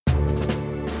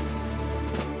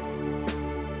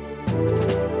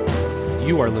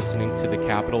You are listening to the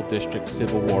Capital District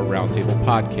Civil War Roundtable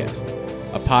podcast,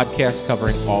 a podcast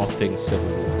covering all things Civil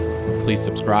War. Please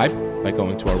subscribe by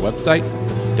going to our website,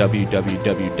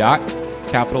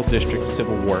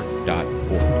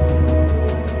 www.capitaldistrictcivilwar.org.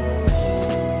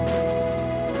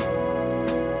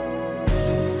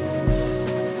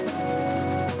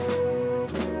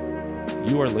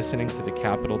 You are listening to the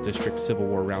Capital District Civil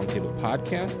War Roundtable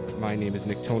podcast. My name is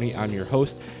Nick Toney. I'm your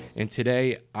host, and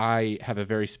today I have a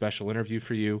very special interview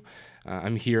for you.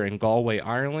 I'm here in Galway,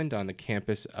 Ireland, on the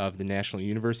campus of the National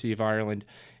University of Ireland,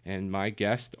 and my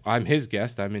guest, I'm his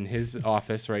guest, I'm in his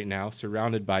office right now,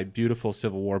 surrounded by beautiful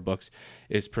Civil War books,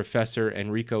 is Professor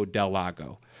Enrico Del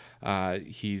Lago.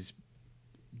 He's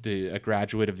a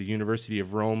graduate of the University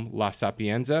of Rome La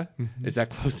Sapienza. Mm-hmm. Is that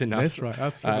close enough? That's right,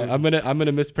 absolutely. I'm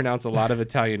gonna mispronounce a lot of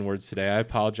Italian words today. I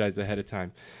apologize ahead of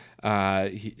time.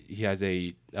 He has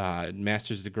a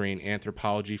master's degree in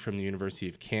anthropology from the University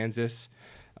of Kansas,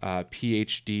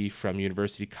 PhD from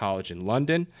University College in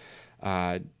London.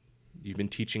 You've been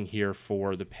teaching here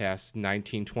for the past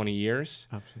 19, 20 years.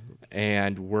 Absolutely.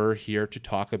 And we're here to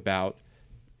talk about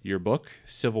your book,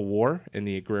 Civil War and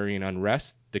the Agrarian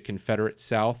Unrest, the Confederate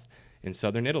South in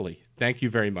Southern Italy. Thank you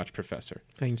very much, Professor.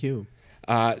 Thank you.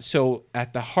 So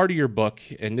at the heart of your book,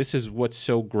 and this is what's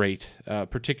so great,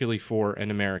 particularly for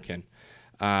an American,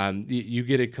 you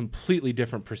get a completely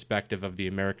different perspective of the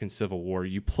American Civil War.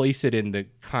 You place it in the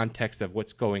context of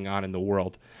what's going on in the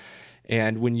world.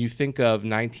 And when you think of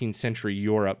 19th century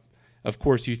Europe, of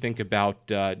course you think about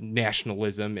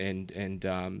nationalism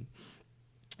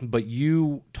but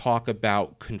you talk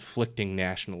about conflicting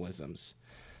nationalisms,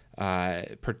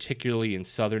 particularly in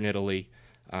southern Italy,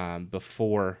 during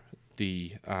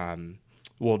the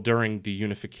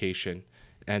unification,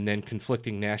 and then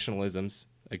conflicting nationalisms,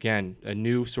 again, a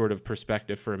new sort of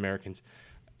perspective for Americans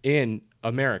in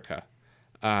America.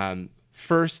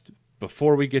 First,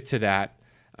 before we get to that,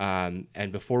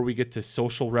 and before we get to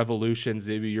social revolutions,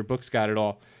 your book's got it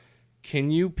all,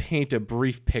 can you paint a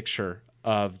brief picture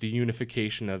of the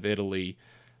unification of Italy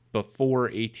before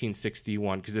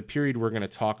 1861, because the period we're going to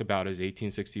talk about is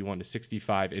 1861 to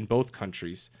 65 in both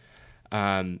countries.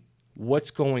 What's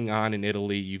going on in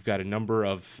Italy? You've got a number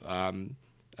of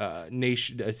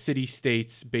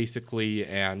city-states, basically,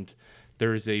 and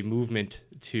there's a movement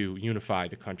to unify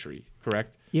the country,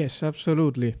 correct? Yes,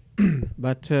 absolutely.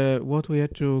 But what we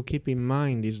have to keep in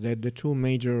mind is that the two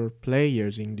major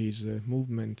players in this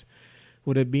movement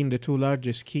would have been the two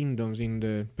largest kingdoms in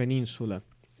the peninsula.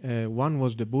 One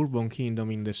was the Bourbon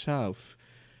kingdom in the south,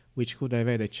 which could have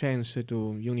had a chance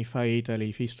to unify Italy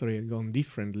if history had gone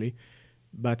differently,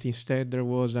 but instead there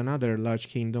was another large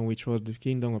kingdom, which was the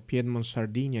kingdom of Piedmont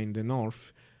Sardinia in the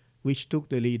north, which took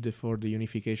the lead for the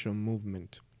unification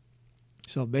movement.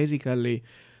 So basically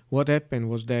what happened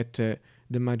was that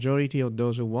the majority of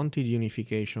those who wanted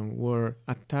unification were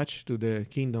attached to the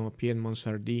kingdom of Piedmont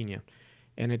Sardinia.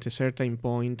 And at a certain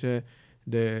point,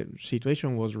 the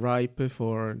situation was ripe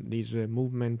for this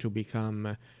movement to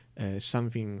become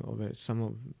something of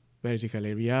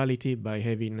basically reality by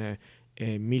having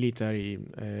a military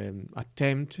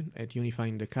attempt at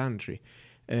unifying the country.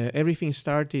 Everything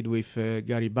started with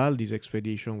Garibaldi's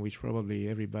expedition, which probably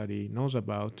everybody knows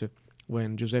about,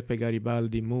 when Giuseppe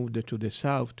Garibaldi moved to the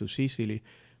south, to Sicily,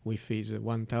 with his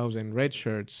 1,000 red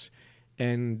shirts.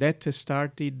 And that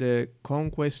started the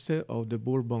conquest of the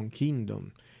Bourbon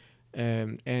kingdom.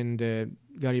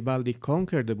 Garibaldi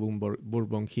conquered the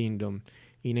Bourbon kingdom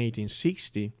in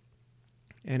 1860.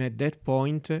 And at that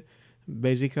point,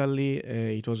 basically,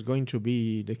 it was going to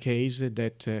be the case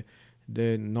that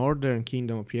the northern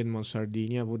kingdom of Piedmont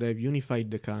Sardinia would have unified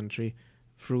the country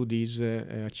through this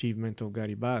achievement of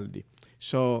Garibaldi.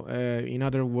 So, in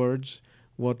other words,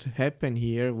 what happened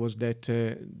here was that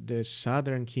the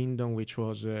southern kingdom, which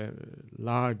was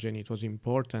large and it was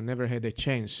important, never had a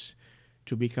chance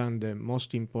to become the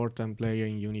most important player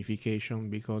in unification,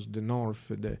 because the north,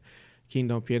 the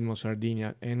kingdom of Piedmont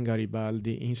Sardinia and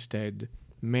Garibaldi, instead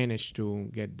managed to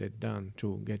get that done,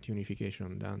 to get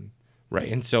unification done.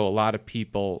 Right, and so a lot of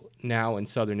people now in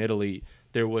southern Italy,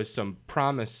 there was some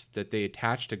promise that they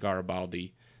attached to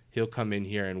Garibaldi. He'll come in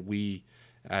here and we,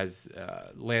 as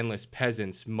landless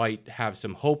peasants, might have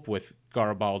some hope with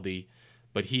Garibaldi,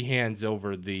 but he hands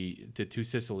over the two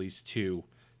Sicilies to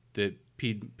the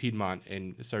Piedmont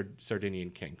and Sardinian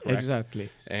king, correct? Exactly.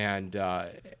 And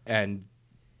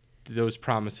those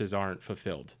promises aren't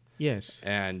fulfilled. Yes.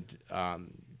 And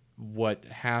what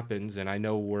happens, and I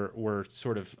know we're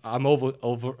sort of, I'm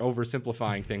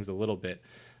oversimplifying things a little bit,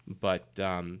 but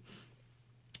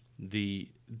the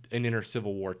an inner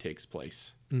civil war takes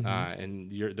place. Mhm.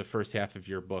 And the first half of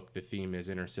your book, the theme is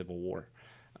inner civil war.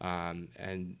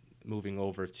 And moving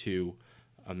over to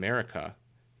America,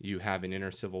 you have an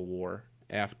inner civil war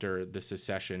after the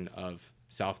secession of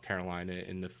South Carolina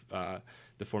and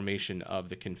the formation of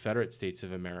the Confederate States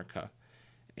of America.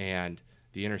 And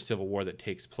the inner civil war that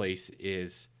takes place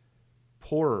is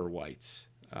poorer whites,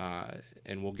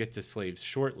 and we'll get to slaves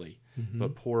shortly,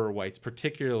 but poorer whites,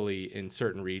 particularly in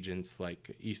certain regions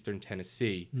like eastern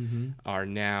Tennessee, are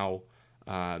now,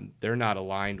 they're not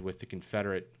aligned with the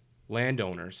Confederate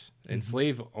landowners and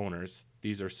slave owners.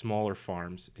 These are smaller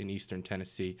farms in eastern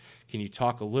Tennessee. Can you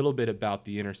talk a little bit about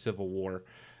the inner civil war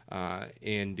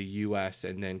in the U.S.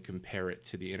 and then compare it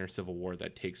to the inner civil war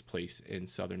that takes place in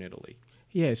southern Italy?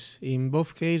 Yes, in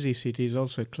both cases it is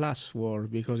also a class war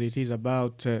because it is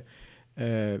about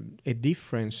a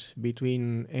difference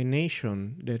between a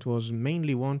nation that was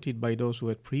mainly wanted by those who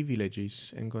had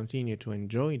privileges and continue to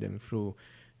enjoy them through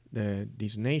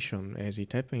this nation, as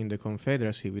it happened in the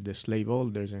Confederacy with the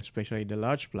slaveholders and especially the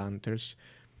large planters,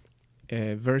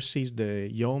 versus the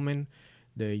yeomen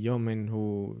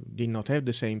who did not have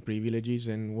the same privileges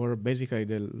and were basically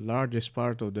the largest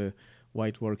part of the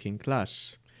white working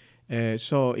class.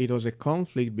 So it was a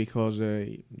conflict because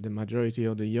the majority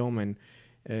of the yeomen,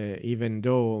 even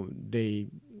though they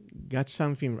got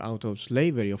something out of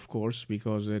slavery, of course,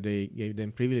 because they gave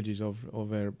them privileges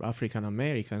over African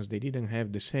Americans, they didn't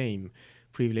have the same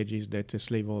privileges that the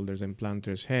slaveholders and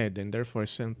planters had, and therefore at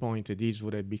some point this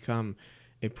would have become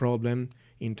a problem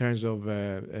in terms of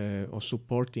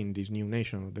supporting this new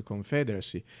nation of the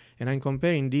Confederacy. And I'm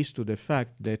comparing this to the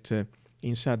fact that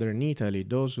in southern Italy,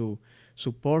 those who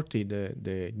supported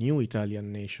the new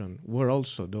Italian nation were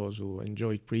also those who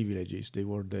enjoyed privileges. They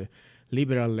were the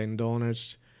liberal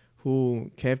landowners who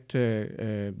kept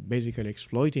basically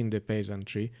exploiting the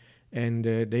peasantry, and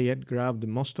they had grabbed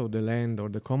most of the land or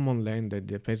the common land that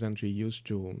the peasantry used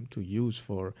to use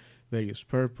for various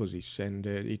purposes, and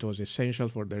it was essential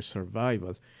for their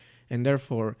survival. And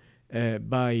therefore,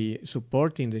 by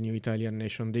supporting the new Italian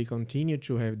nation, they continued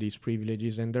to have these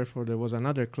privileges, and therefore there was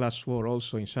another class war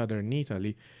also in southern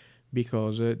Italy,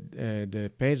 because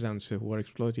the peasants who were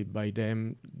exploited by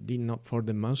them did not, for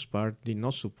the most part, did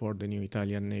not support the new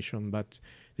Italian nation, but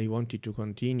they wanted to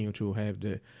continue to have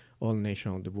the old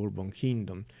nation of the Bourbon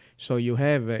Kingdom. So you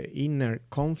have inner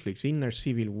conflicts, inner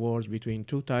civil wars between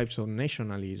two types of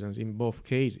nationalisms in both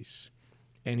cases.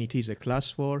 And it is a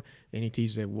class war, and it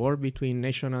is a war between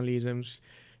nationalisms,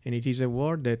 and it is a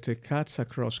war that cuts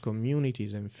across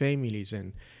communities and families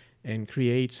and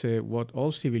creates what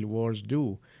all civil wars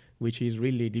do, which is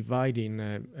really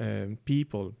dividing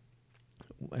people,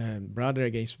 brother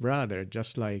against brother,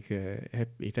 just like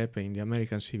it happened in the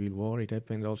American Civil War. It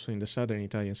happened also in the Southern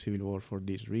Italian Civil War for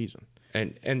this reason.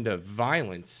 And the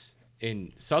violence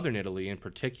in southern Italy in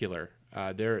particular,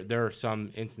 there are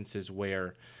some instances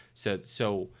where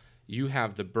so you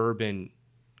have the Bourbon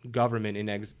government in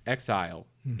exile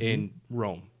in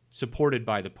Rome, supported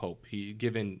by the Pope. He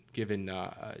given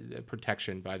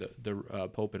protection by the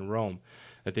Pope in Rome.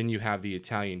 But then you have the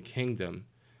Italian kingdom,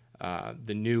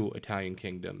 the new Italian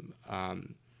kingdom,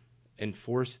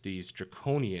 enforce these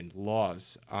draconian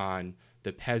laws on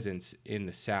the peasants in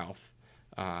the South.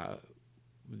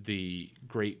 The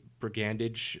Great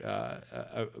Brigandage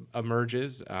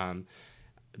emerges.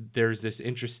 There's this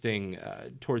interesting,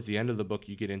 towards the end of the book,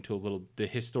 you get into the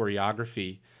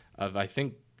historiography of, I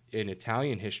think, in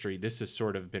Italian history, this has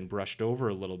sort of been brushed over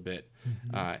a little bit.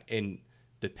 And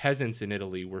the peasants in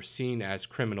Italy were seen as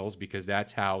criminals because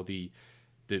that's how the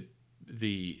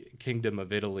Kingdom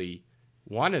of Italy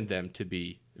wanted them to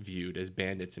be viewed, as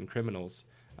bandits and criminals.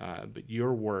 But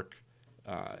your work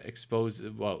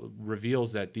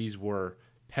reveals that these were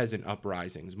peasant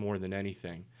uprisings more than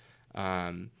anything.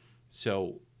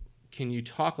 So can you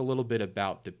talk a little bit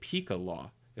about the Pica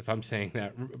Law, if I'm saying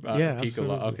that? Yeah, Pica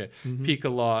absolutely. Law. Okay. Pica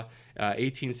Law,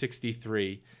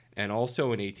 1863, and also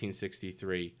in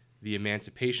 1863, the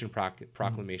Emancipation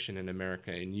Proclamation in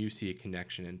America, and you see a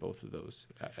connection in both of those,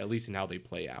 at least in how they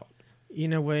play out.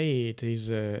 In a way, it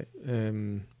is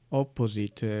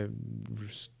opposite.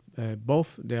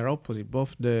 Both they are opposite.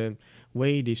 Both the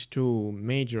way these two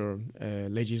major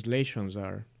legislations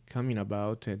are coming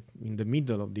about in the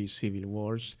middle of these civil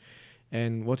wars,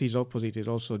 and what is opposite is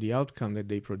also the outcome that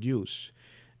they produce.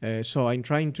 So I'm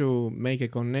trying to make a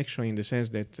connection in the sense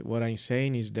that what I'm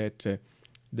saying is that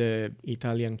the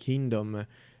Italian kingdom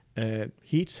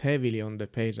hits heavily on the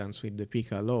peasants with the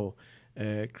Pica Law,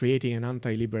 creating an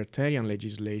anti-libertarian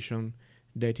legislation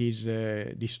that is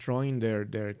destroying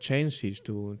their chances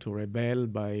to rebel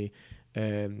by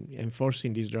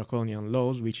enforcing these draconian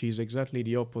laws, which is exactly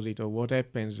the opposite of what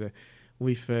happens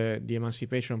with the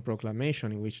Emancipation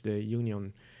Proclamation, in which the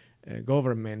Union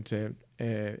government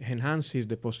enhances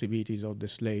the possibilities of the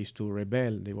slaves to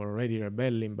rebel. They were already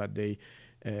rebelling, but they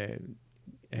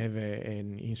have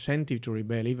an incentive to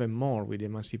rebel even more with the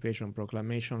Emancipation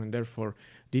Proclamation, and therefore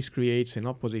this creates an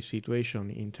opposite situation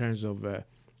in terms of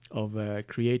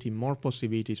creating more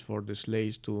possibilities for the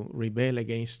slaves to rebel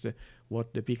against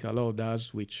what the Pica Law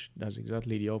does, which does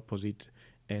exactly the opposite,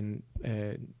 and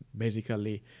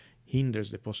basically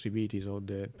hinders the possibilities of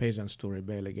the peasants to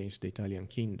rebel against the Italian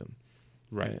kingdom.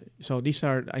 Right. So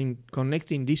I'm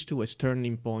connecting these two as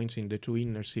turning points in the two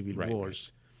inner civil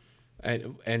wars. Right.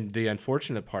 And the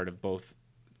unfortunate part of both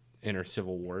inner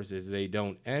civil wars is they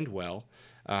don't end well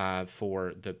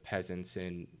for the peasants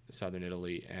in southern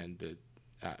Italy and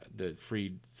the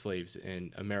freed slaves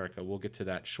in America. We'll get to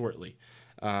that shortly.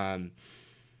 One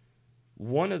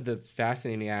of the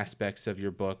fascinating aspects of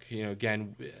your book,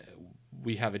 again,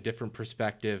 we have a different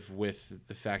perspective with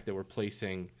the fact that we're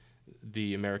placing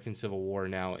the American Civil War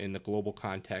now in the global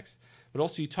context, but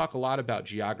also you talk a lot about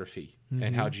geography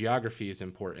and how geography is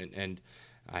important. And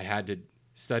I had to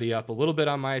study up a little bit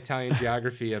on my Italian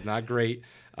geography. I'm not great,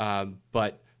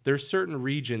 but there's certain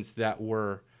regions that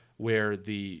were where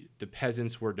the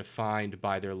peasants were defined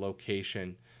by their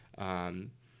location,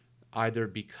 either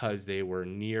because they were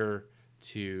nearer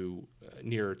to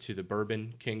the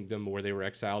Bourbon Kingdom, where they were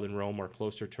exiled in Rome or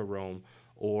closer to Rome,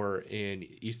 or in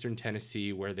eastern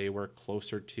Tennessee, where they were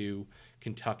closer to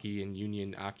Kentucky and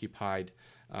Union-occupied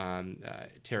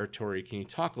territory. Can you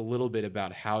talk a little bit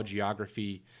about how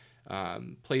geography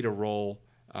played a role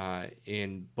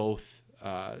in both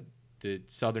the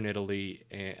southern Italy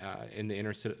in the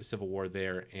inner civil war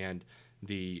there and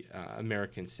the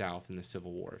American South in the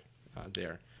Civil War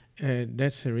there?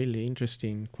 That's a really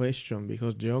interesting question,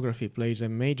 because geography plays a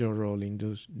major role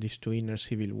in these two inner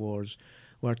civil wars.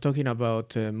 We're talking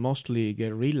about mostly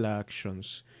guerrilla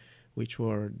actions, which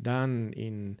were done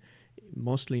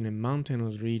mostly in a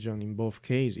mountainous region in both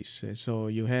cases. So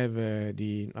you have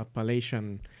the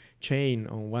Appalachian chain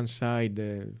on one side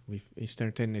with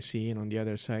eastern Tennessee, and on the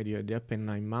other side you have the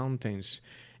Apennine Mountains.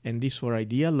 And these were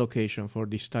ideal location for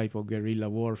this type of guerrilla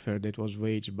warfare that was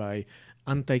waged by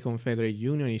anti-Confederate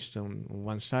Unionists on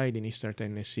one side in eastern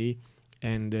Tennessee,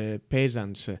 and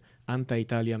peasants,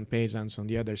 anti-Italian peasants on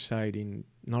the other side in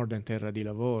northern Terra di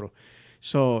Lavoro.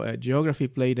 So geography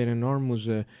played an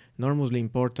enormously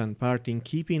important part in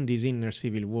keeping these inner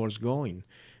civil wars going,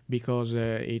 because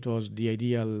it was the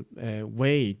ideal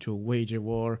way to wage a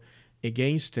war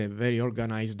against a very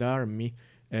organized army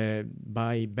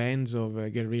by bands of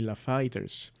guerrilla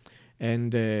fighters.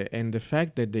 And the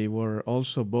fact that they were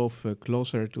also both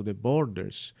closer to the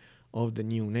borders of the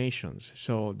new nations.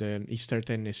 So the Eastern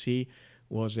Tennessee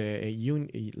was a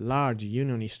large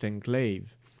Unionist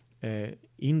enclave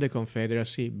in the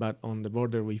Confederacy, but on the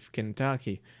border with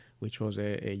Kentucky, which was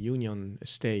a Union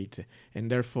state. And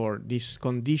therefore, this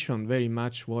conditioned very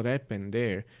much what happened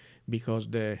there, because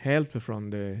the help from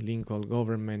the Lincoln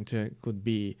government could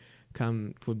be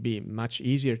much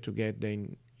easier to get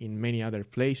than in many other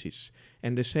places.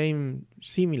 And the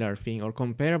similar thing or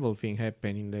comparable thing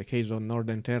happened in the case of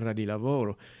Northern Terra di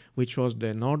Lavoro, which was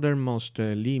the northernmost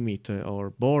limit or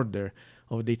border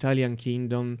of the Italian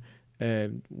kingdom,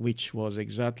 which was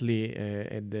exactly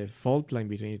at the fault line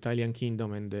between the Italian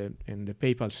kingdom and the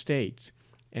Papal State.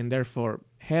 And therefore,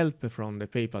 help from the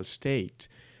Papal State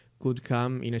could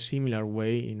come in a similar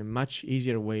way, in a much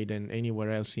easier way than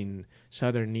anywhere else in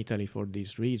southern Italy for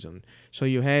this reason. So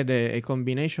you had a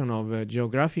combination of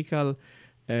geographical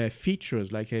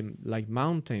features like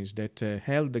mountains that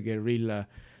held the guerrilla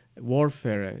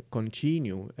warfare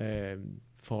continue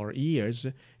for years,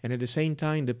 and at the same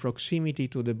time the proximity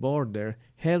to the border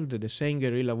held the same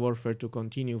guerrilla warfare to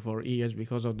continue for years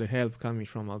because of the help coming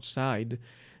from outside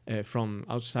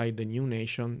the new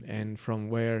nation and from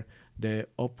where the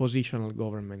oppositional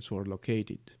governments were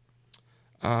located.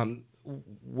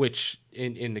 Which,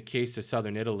 in the case of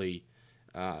southern Italy,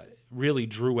 really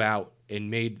drew out and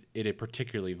made it a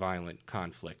particularly violent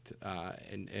conflict.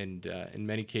 And in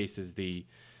many cases, the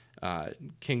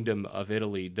Kingdom of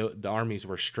Italy, the armies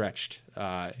were stretched,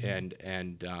 and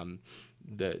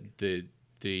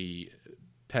the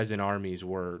peasant armies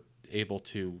were able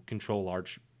to control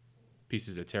large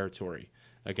pieces of territory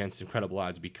against incredible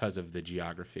odds because of the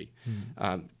geography.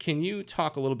 Can you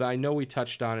talk a little bit? I know we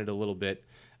touched on it a little bit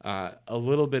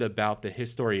about the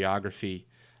historiography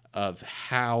of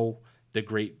how the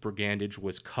Great Brigandage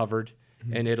was covered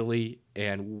in Italy,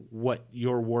 and what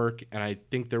your work, and I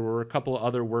think there were a couple of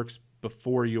other works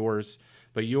before yours,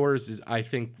 but yours is, I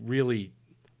think, really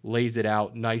lays it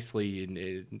out nicely, and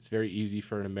it's very easy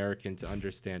for an American to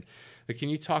understand. But can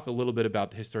you talk a little bit about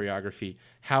the historiography,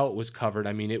 how it was covered?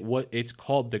 I mean, it's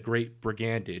called the Great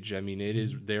Brigandage. I mean,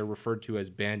 they're referred to as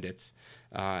bandits,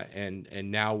 and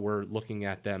now we're looking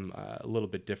at them a little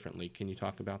bit differently. Can you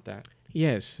talk about that?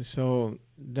 Yes, so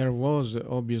there was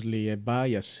obviously a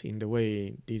bias in the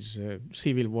way this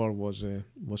civil war was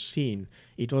seen.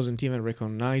 It wasn't even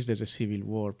recognized as a civil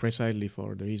war, precisely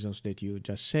for the reasons that you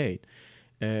just said.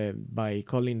 By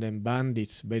calling them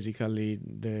bandits, basically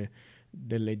the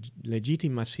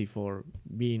legitimacy for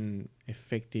being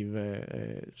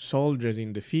effective soldiers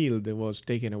in the field was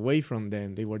taken away from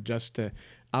them. They were just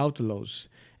outlaws.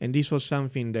 And this was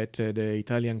something that the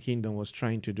Italian kingdom was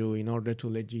trying to do in order to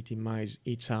legitimize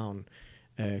its own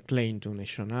claim to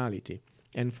nationality.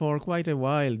 And for quite a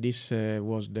while, this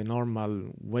was the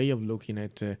normal way of looking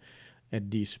at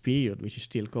this period, which is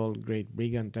still called Great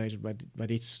Brigandage,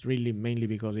 but it's really mainly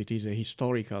because it is a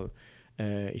historical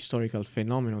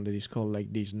phenomenon that is called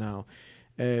like this now.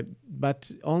 But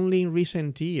only in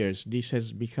recent years this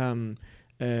has become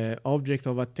object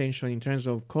of attention in terms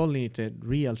of calling it a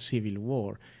real civil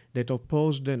war that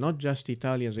opposed not just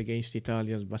Italians against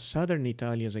Italians, but Southern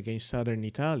Italians against Southern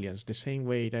Italians, the same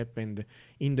way it happened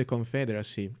in the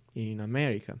Confederacy in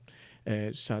America.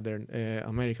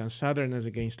 American Southerners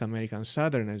against American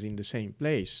Southerners in the same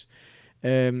place.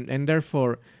 And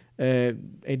therefore,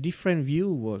 a different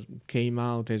view came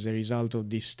out as a result of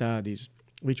these studies,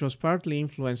 which was partly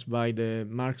influenced by the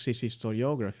Marxist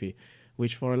historiography,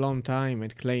 which for a long time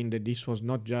had claimed that this was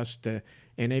not just an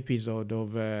episode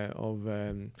of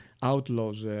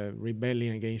outlaws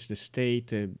rebelling against the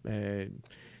state,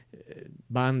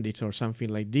 bandits or something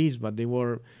like this, but they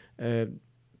were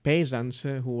peasants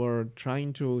who were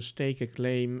trying to stake a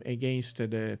claim against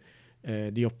the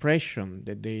oppression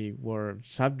that they were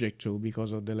subject to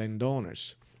because of the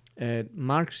landowners.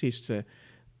 Marxists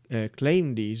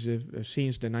claimed this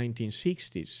since the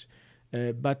 1960s,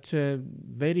 but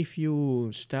very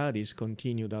few studies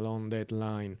continued along that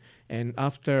line. And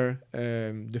after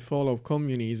the fall of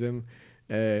communism,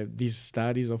 these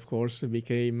studies, of course,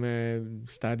 became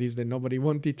studies that nobody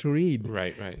wanted to read.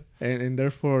 Right. And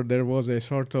therefore, there was a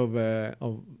sort of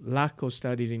lack of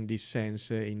studies in this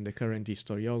sense in the current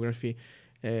historiography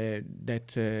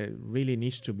that really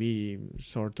needs to be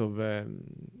sort of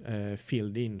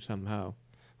filled in somehow.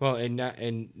 Well,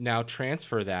 and now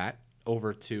transfer that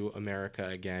over to America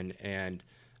again, and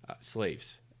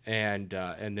slaves, and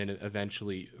then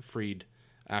eventually freed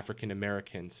African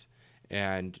Americans.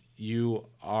 And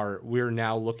we're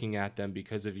now looking at them,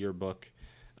 because of your book,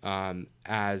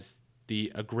 as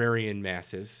the agrarian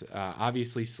masses.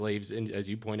 Obviously, slaves, as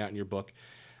you point out in your book,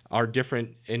 are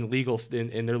different in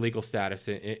their legal status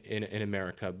in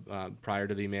America prior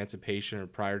to the emancipation or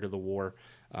prior to the war.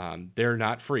 They're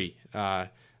not free.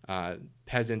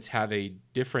 Peasants have a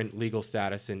different legal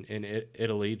status in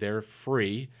Italy. They're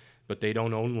free, but they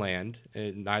don't own land,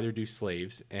 and neither do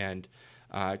slaves. And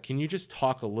can you just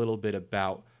talk a little bit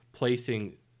about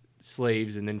placing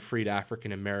slaves and then freed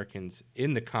African Americans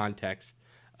in the context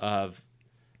of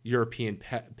European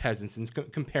peasants and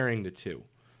comparing the two?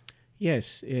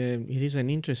 Yes, it is an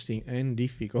interesting and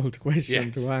difficult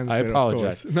question to answer. I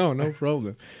apologize. Of course. No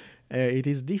problem. It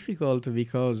is difficult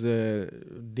because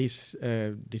this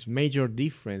major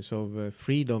difference of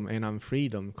freedom and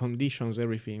unfreedom conditions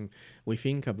everything we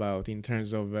think about in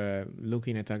terms of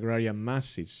looking at agrarian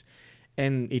masses.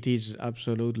 And it is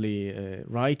absolutely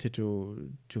right to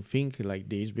think like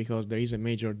this, because there is a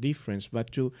major difference.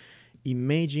 But to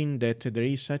imagine that there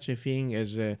is such a thing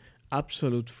as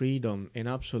absolute freedom and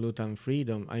absolute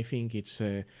unfreedom, I think it's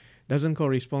doesn't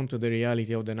correspond to the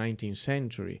reality of the 19th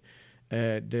century.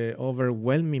 The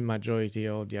overwhelming majority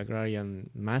of the agrarian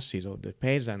masses, of the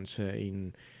peasants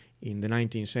in the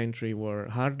 19th century, were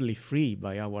hardly free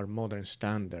by our modern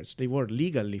standards. They were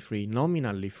legally free,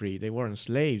 nominally free. They weren't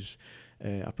slaves,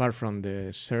 apart from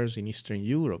the serfs in Eastern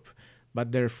Europe.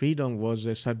 But their freedom was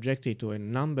subjected to a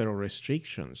number of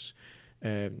restrictions.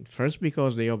 First,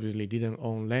 because they obviously didn't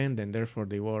own land, and therefore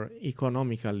they were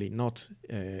economically not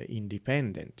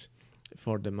independent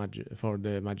for the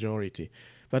majority.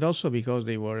 But also because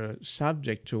they were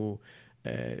subject to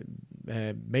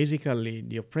basically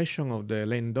the oppression of the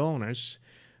landowners,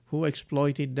 who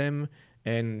exploited them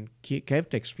and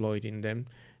kept exploiting them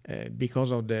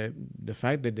because of the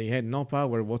fact that they had no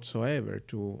power whatsoever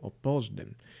to oppose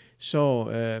them. So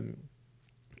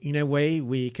in a way,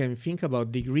 we can think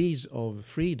about degrees of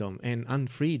freedom and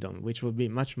unfreedom, which would be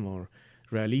much more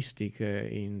realistic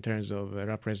in terms of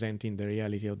representing the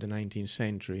reality of the 19th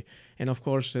century. And of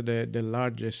course,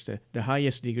 the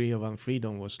highest degree of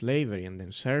unfreedom was slavery and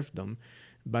then serfdom,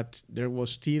 but there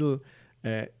was still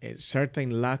a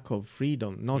certain lack of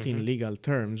freedom, not in legal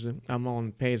terms,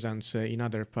 among peasants in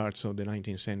other parts of the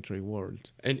 19th century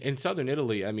world. And in southern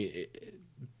Italy, I mean,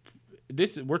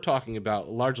 we're talking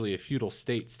about largely a feudal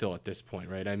state still at this point,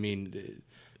 right? I mean,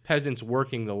 peasants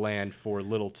working the land for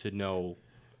little to no.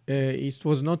 It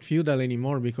was not feudal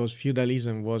anymore because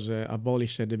feudalism was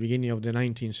abolished at the beginning of the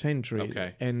 19th century.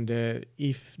 Okay. And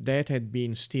if that had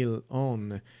been still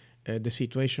on, the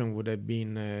situation would have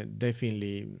been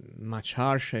definitely much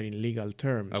harsher in legal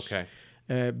terms. Okay.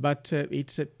 But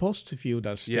it's a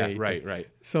post-feudal state. Yeah, right.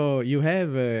 So you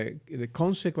have the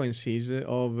consequences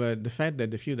of the fact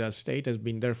that the feudal state has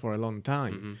been there for a long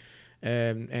time.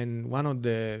 And one of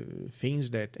the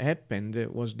things that happened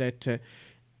was that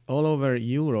all over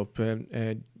Europe,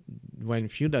 when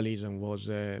feudalism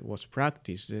was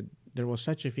practiced, there was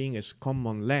such a thing as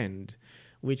common land,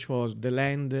 which was the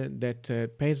land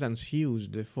that peasants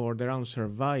used for their own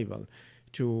survival,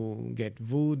 to get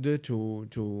wood,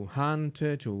 to hunt,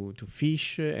 to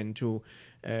fish, and to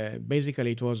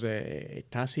basically it was a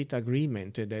tacit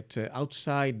agreement that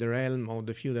outside the realm of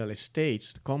the feudal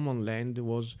estates, common land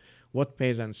was what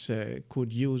peasants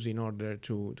could use in order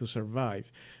to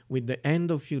survive. With the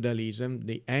end of feudalism,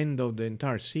 the end of the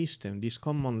entire system, this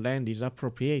common land is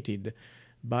appropriated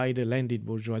by the landed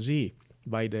bourgeoisie,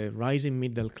 by the rising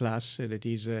middle class that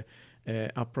is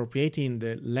appropriating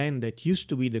the land that used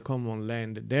to be the common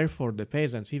land. Therefore, the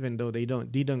peasants, even though they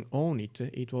didn't own it,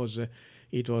 it was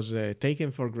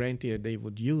taken for granted that they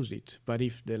would use it. But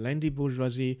if the landed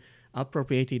bourgeoisie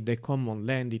appropriated the common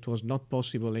land, it was not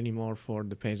possible anymore for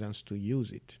the peasants to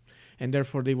use it. And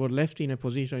therefore, they were left in a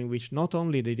position in which not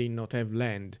only they did not have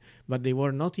land, but they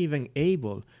were not even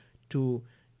able to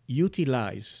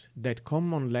utilize that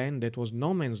common land that was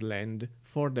no man's land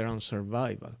for their own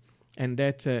survival. And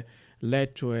that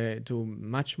led to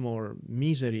much more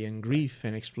misery and grief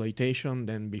and exploitation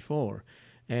than before.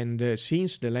 And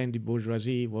since the landed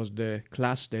bourgeoisie was the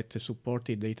class that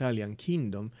supported the Italian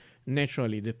kingdom,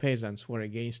 naturally the peasants were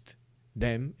against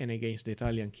them and against the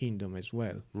Italian kingdom as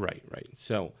well. Right.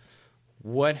 So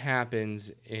what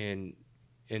happens in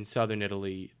southern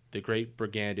Italy, the Great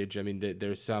Brigandage? I mean,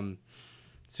 there's some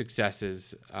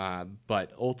successes,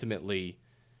 but ultimately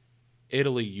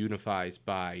Italy unifies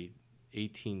by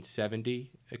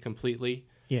 1870 completely.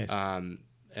 Yes.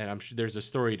 And I'm sure there's a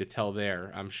story to tell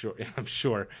there. I'm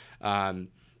sure that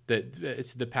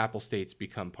the Papal States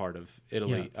become part of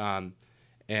Italy,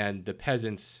 and the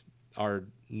peasants are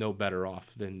no better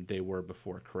off than they were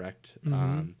before. Correct.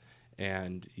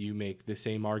 And you make the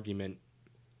same argument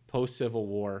post Civil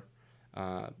War,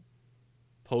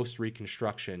 post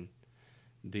Reconstruction.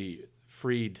 The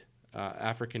freed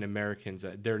African Americans,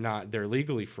 they're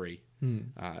legally free.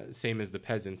 Same as the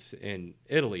peasants in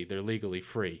Italy, they're legally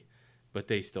free, but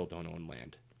they still don't own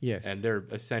land. Yes. And they're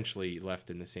essentially left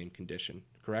in the same condition,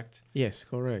 correct? Yes,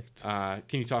 correct.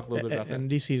 Can you talk a little bit about that? And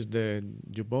this is the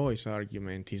Du Bois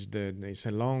argument. It's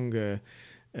a long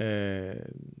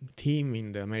theme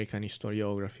in the American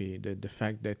historiography, the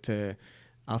fact that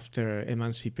after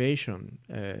emancipation,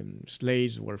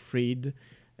 slaves were freed,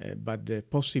 but the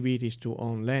possibilities to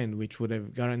own land, which would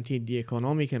have guaranteed the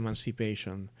economic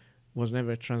emancipation, was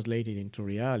never translated into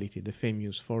reality. The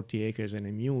famous 40 acres and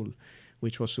a mule,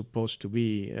 which was supposed to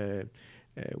be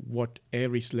what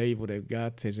every slave would have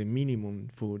got as a minimum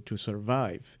to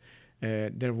survive.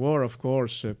 There were, of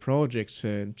course, projects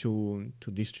to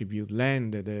distribute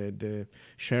land. The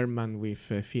Sherman with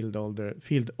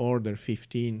Field Order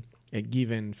 15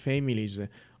 given families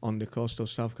on the coast of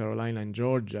South Carolina and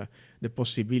Georgia the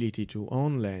possibility to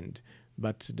own land,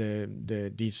 but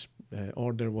this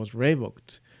order was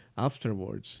revoked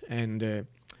afterwards. And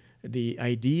the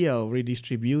idea of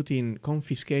redistributing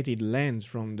confiscated lands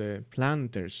from the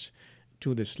planters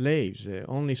to the slaves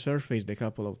only surfaced a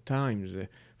couple of times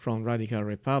from radical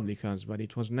Republicans, but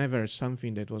it was never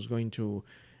something that was going to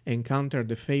encounter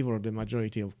the favor of the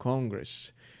majority of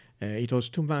Congress. It was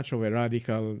too much of a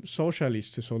radical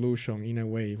socialist solution in a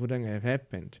way. It wouldn't have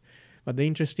happened. But the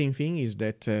interesting thing is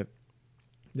that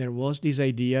there was this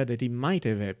idea that it might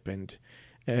have happened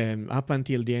up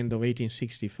until the end of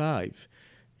 1865.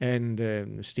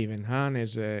 And Stephen Hahn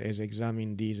has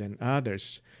examined these and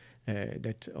others,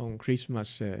 that on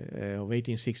Christmas of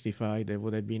 1865 there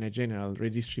would have been a general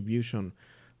redistribution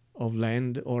of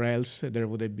land, or else there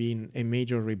would have been a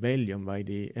major rebellion by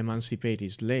the emancipated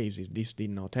slaves if this did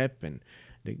not happen,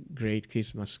 the Great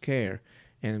Christmas Scare.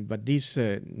 But this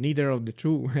neither of the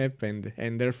two happened,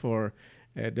 and therefore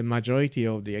the majority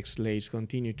of the ex-slaves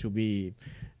continued to be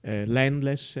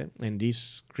landless, and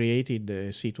this created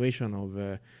a situation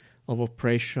of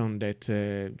oppression that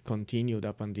continued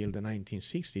up until the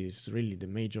 1960s. It's really the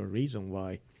major reason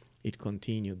why it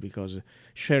continued, because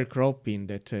sharecropping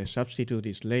that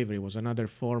substituted slavery was another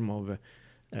form of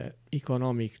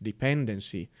economic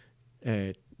dependency,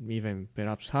 even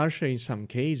perhaps harsher in some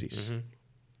cases,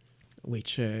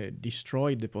 which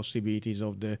destroyed the possibilities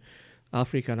of the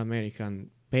African American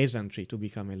peasantry to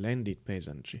become a landed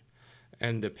peasantry.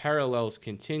 And the parallels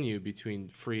continue between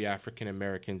free African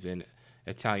Americans and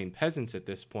Italian peasants at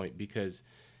this point, because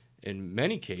in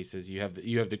many cases you have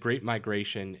the Great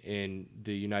Migration in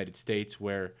the United States,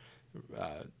 where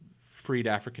freed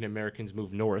African Americans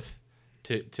move north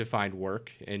to find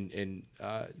work and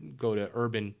go to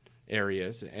urban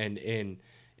areas, and in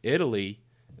Italy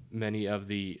many of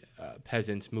the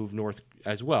peasants move north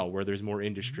as well, where there's more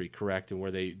industry, correct, and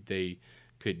where they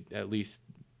could at least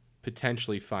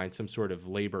potentially find some sort of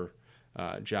labor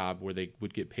job where they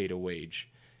would get paid a wage.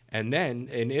 And then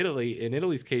in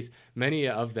Italy's case, many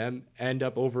of them end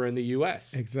up over in the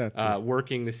U.S. Exactly.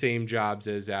 Working the same jobs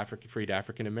as freed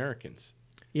African Americans.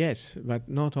 Yes, but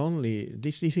not only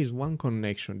this. This is one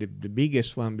connection, the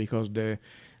biggest one, because the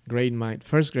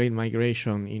first great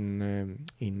migration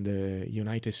in the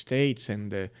United States and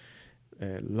the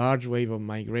large wave of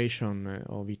migration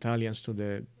of Italians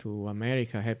to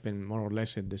America happened more or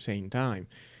less at the same time,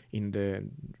 in the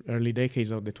early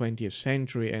decades of the 20th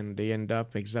century, and they end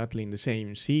up exactly in the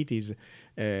same cities,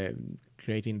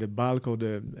 creating the bulk of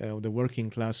the working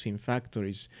class in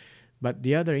factories. But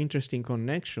the other interesting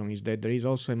connection is that there is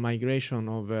also a migration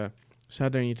of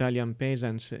southern Italian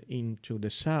peasants into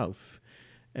the south.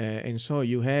 And so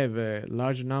you have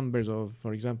large numbers of,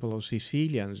 for example, of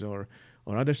Sicilians or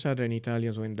other southern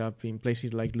Italians who end up in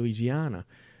places like Louisiana,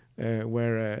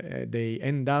 where they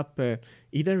end up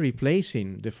either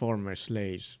replacing the former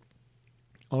slaves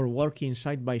or working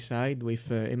side by side with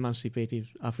emancipated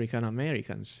African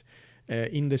Americans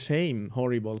in the same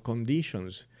horrible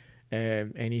conditions.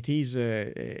 And it is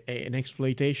an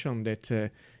exploitation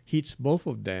that hits both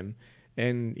of them.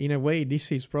 And in a way,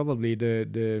 this is probably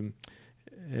an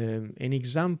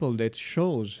example that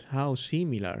shows how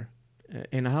similar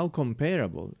and how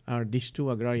comparable are these two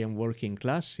agrarian working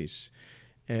classes,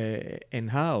 and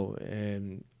how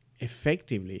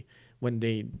effectively, when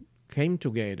they came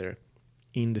together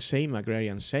in the same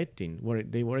agrarian setting, where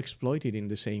they were exploited in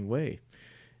the same way.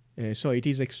 So it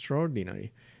is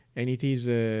extraordinary. And it is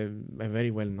a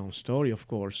very well-known story, of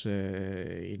course.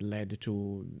 It led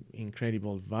to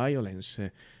incredible violence,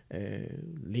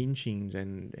 lynchings,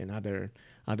 and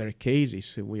other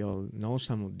cases. We all know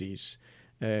some of these.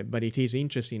 But it is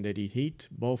interesting that it hit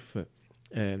both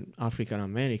African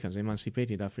Americans,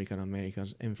 emancipated African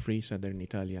Americans, and free Southern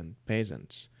Italian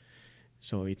peasants.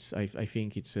 So I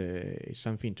think it's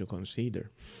something to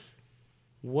consider.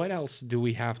 What else do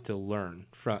we have to learn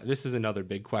from? This is another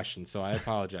big question, so I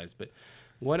apologize. But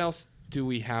what else do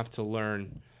we have to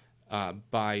learn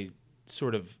by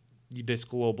sort of this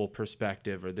global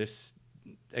perspective, or this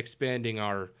expanding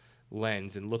our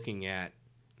lens and looking at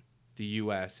the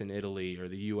U.S. and Italy, or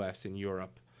the U.S. and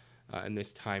Europe in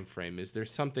this time frame? Is there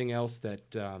something else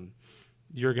that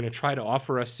you're going to try to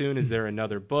offer us soon? Is there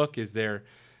another book? Is there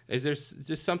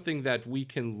just something that we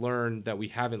can learn that we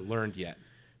haven't learned yet?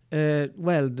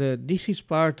 This is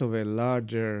part of a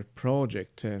larger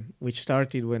project, which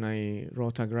started when I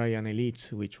wrote Agrarian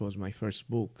Elites, which was my first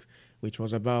book, which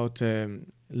was about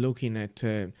looking at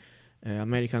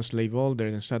American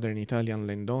slaveholders and Southern Italian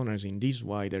landowners in this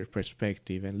wider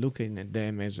perspective, and looking at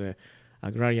them as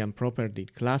agrarian property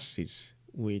classes,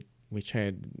 which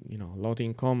had a lot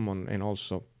in common and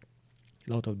also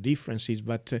a lot of differences.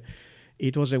 But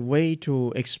it was a way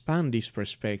to expand this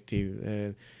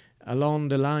perspective along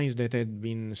the lines that had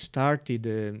been started,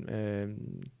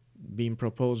 being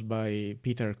proposed by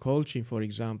Peter Kolchin, for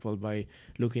example, by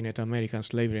looking at American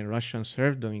slavery and Russian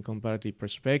serfdom in comparative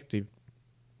perspective.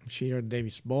 Shearer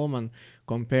Davis Bowman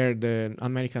compared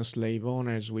American slave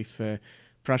owners with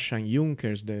Prussian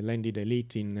Junkers, the landed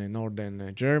elite in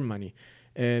northern Germany.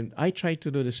 I tried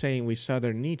to do the same with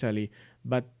southern Italy,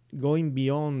 but going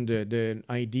beyond the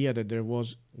idea that there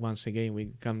was, once again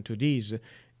we come to this,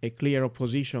 a clear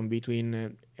opposition between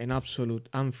an absolute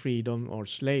unfreedom or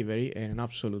slavery and an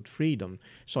absolute freedom.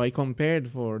 So I compared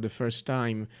for the first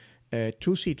time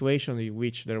two situations in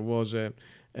which there was a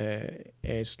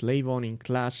slave-owning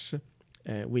class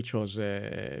which was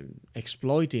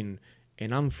exploiting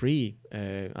an unfree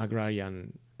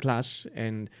agrarian class,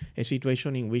 and a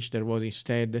situation in which there was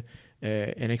instead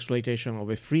an exploitation of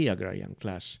a free agrarian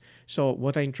class. So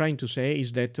what I'm trying to say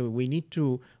is that we need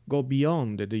to go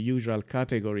beyond the usual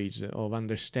categories of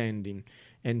understanding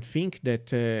and think that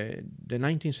the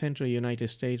 19th century United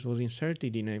States was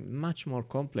inserted in a much more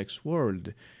complex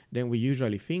world than we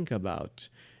usually think about.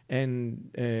 And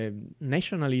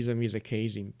nationalism is a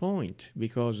case in point,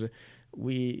 because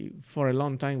for a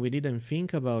long time, we didn't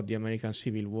think about the American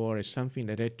Civil War as something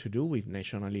that had to do with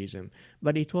nationalism,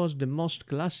 but it was the most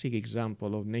classic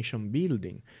example of nation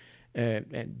building.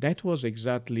 And that was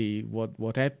exactly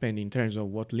what happened in terms of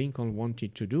what Lincoln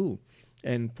wanted to do,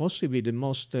 and possibly the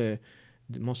most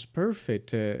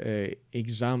perfect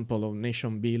example of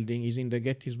nation building is in the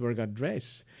Gettysburg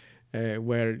Address,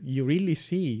 where you really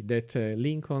see that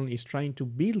Lincoln is trying to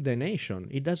build a nation.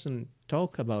 He doesn't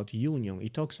talk about union, he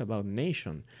talks about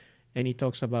nation, and he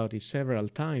talks about it several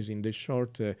times in the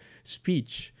short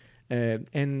speech.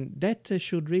 And that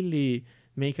should really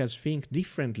make us think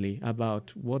differently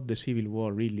about what the Civil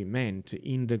War really meant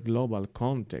in the global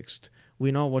context.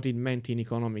 We know what it meant in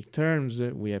economic terms,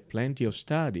 we have plenty of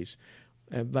studies,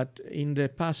 but in the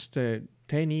past 10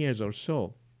 years or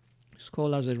so,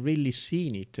 scholars have really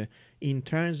seen it in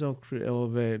terms of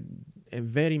a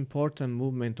very important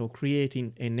movement of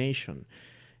creating a nation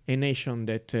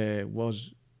that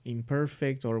was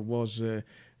imperfect or was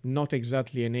not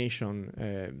exactly a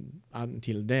nation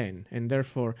until then. And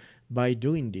therefore, by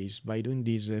doing this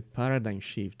paradigm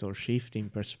shift or shift in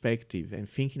perspective and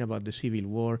thinking about the Civil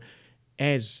War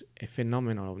as a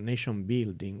phenomenon of nation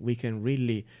building, we can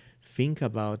really think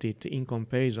about it in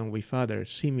comparison with other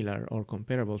similar or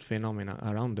comparable phenomena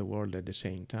around the world at the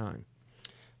same time.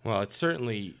 Well, it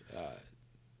certainly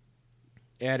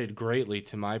added greatly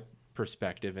to my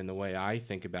perspective and the way I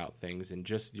think about things. And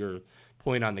just your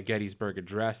point on the Gettysburg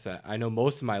Address, I know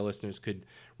most of my listeners could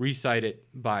recite it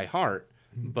by heart,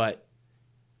 but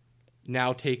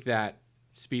now take that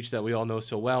speech that we all know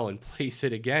so well and place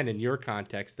it again in your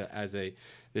context as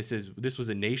this was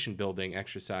a nation building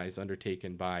exercise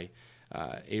undertaken by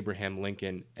Abraham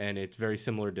Lincoln, and it's very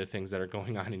similar to things that are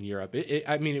going on in Europe. It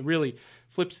really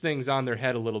flips things on their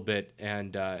head a little bit,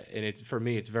 and it's, for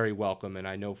me, it's very welcome, and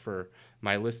I know for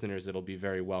my listeners it'll be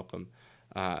very welcome.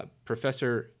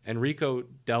 Professor Enrico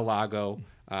Del Lago,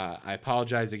 I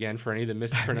apologize again for any of the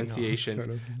mispronunciations,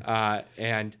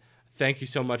 and thank you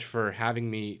so much for having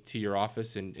me to your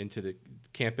office and into the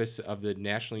campus of the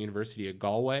National University of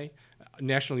Galway,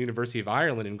 National University of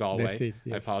Ireland in Galway. That's it,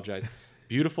 yes. I apologize.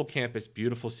 Beautiful campus,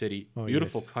 beautiful city,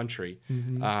 beautiful country.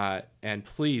 And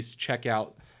please check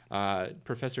out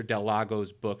Professor Del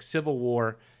Lago's book, Civil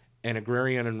War and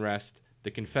Agrarian Unrest,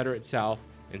 the Confederate South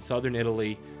and Southern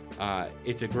Italy.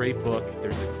 It's a great book.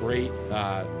 There's a great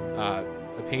a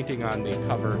painting on the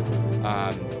cover.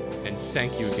 And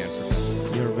thank you again, Professor.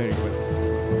 You're very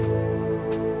welcome.